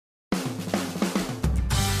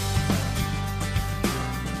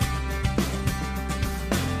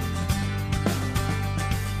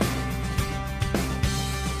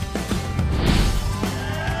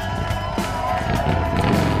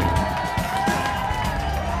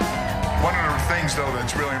things, though,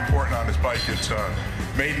 that's really important on this bike. It's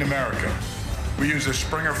made in America. We use a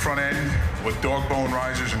Springer front end with dog bone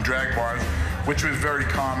risers and drag bars, which was very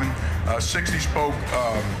common. 60-spoke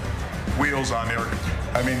wheels on there.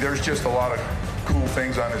 I mean, there's just a lot of cool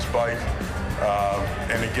things on this bike.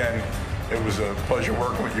 And again, it was a pleasure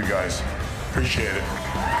working with you guys. Appreciate it.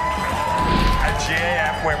 At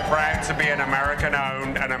GAF, we're proud to be an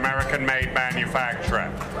American-owned and American-made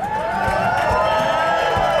manufacturer.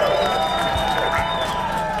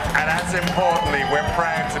 And as importantly, we're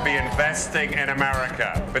proud to be investing in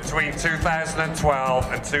America. Between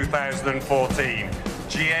 2012 and 2014,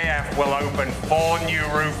 GAF will open 4 new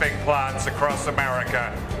roofing plants across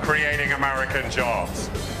America, creating American jobs.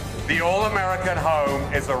 The All-American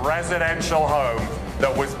Home is a residential home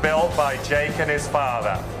that was built by Jake and his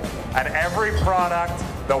father. And every product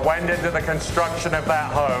that went into the construction of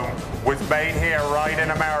that home was made here right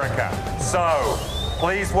in America. So,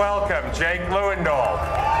 please welcome Jake Lewandorf.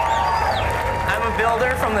 I'm a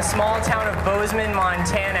builder from the small town of Bozeman,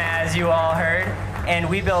 Montana, as you all heard. And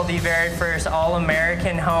we built the very first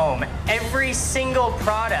all-American home. Every single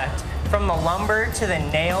product, from the lumber to the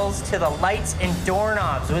nails to the lights and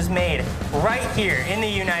doorknobs, was made right here in the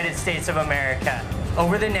United States of America.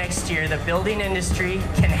 Over the next year, the building industry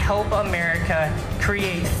can help America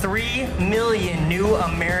create 3 million new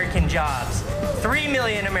American jobs. 3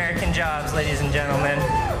 million American jobs, ladies and gentlemen.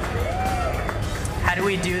 How do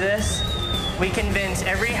we do this? We convince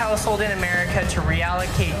every household in America to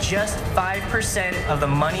reallocate just 5% of the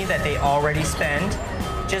money that they already spend,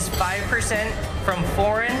 just 5% from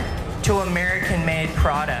foreign to American-made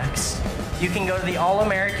products. You can go to the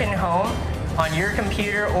All-American Home on your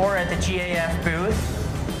computer or at the GAF booth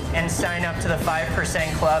and sign up to the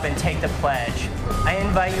 5% Club and take the pledge. I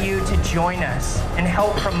invite you to join us and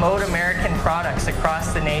help promote American products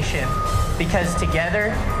across the nation, because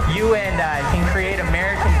together, you and I can create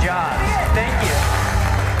American jobs. Thank you.